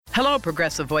Hello,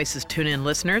 Progressive Voices tune-in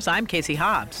listeners. I'm Casey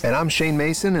Hobbs. And I'm Shane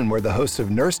Mason, and we're the hosts of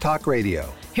Nurse Talk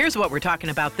Radio. Here's what we're talking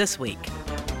about this week.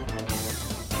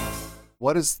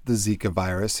 What is the Zika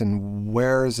virus, and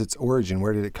where is its origin?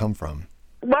 Where did it come from?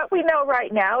 What we know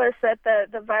right now is that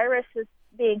the virus is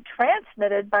being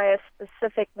transmitted by a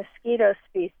specific mosquito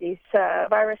species, a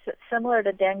virus that's similar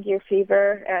to dengue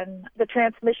fever, and the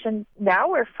transmission now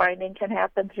we're finding can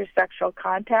happen through sexual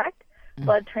contact,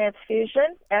 blood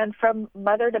transfusion, and from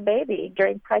mother to baby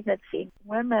during pregnancy.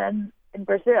 Women in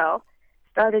Brazil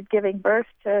started giving birth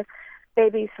to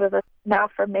babies with a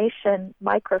malformation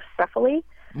microcephaly,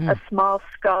 a small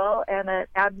skull, and an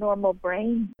abnormal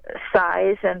brain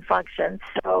size and function.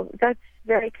 So that's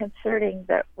very concerning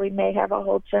that we may have a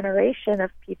whole generation of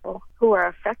people who are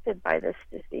affected by this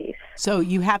disease. So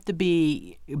you have to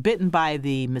be bitten by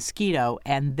the mosquito,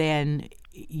 and then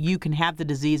you can have the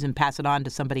disease and pass it on to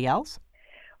somebody else?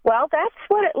 Well, that's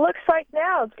what it looks like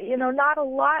now. You know, not a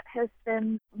lot has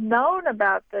been known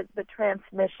about the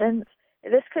transmission.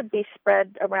 This could be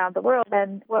spread around the world,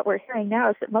 and what we're hearing now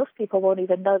is that most people won't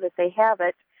even know that they have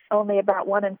it. Only about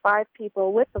 1 in 5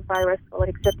 people with the virus will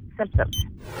exhibit symptoms.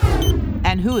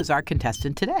 And who is our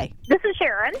contestant today? This is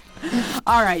Sharon.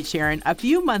 All right, Sharon. A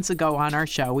few months ago on our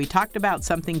show, we talked about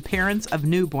something parents of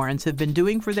newborns have been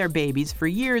doing for their babies for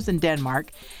years in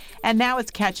Denmark, and now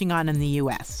it's catching on in the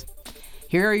U.S.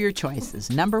 Here are your choices.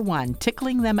 Number 1,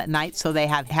 tickling them at night so they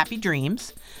have happy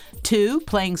dreams. 2,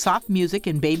 playing soft music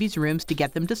in babies' rooms to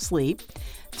get them to sleep.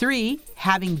 3,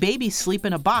 having babies sleep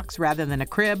in a box rather than a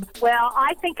crib. Well,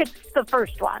 I think it's the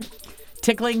first one.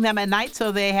 Tickling them at night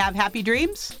so they have happy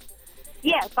dreams?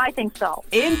 Yes, I think so.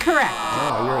 Incorrect.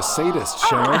 Oh, you're a sadist,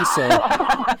 Sharon. So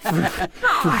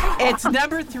It's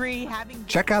number 3, having...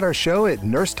 check out our show at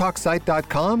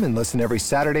nursetalksite.com and listen every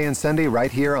Saturday and Sunday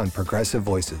right here on Progressive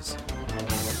Voices.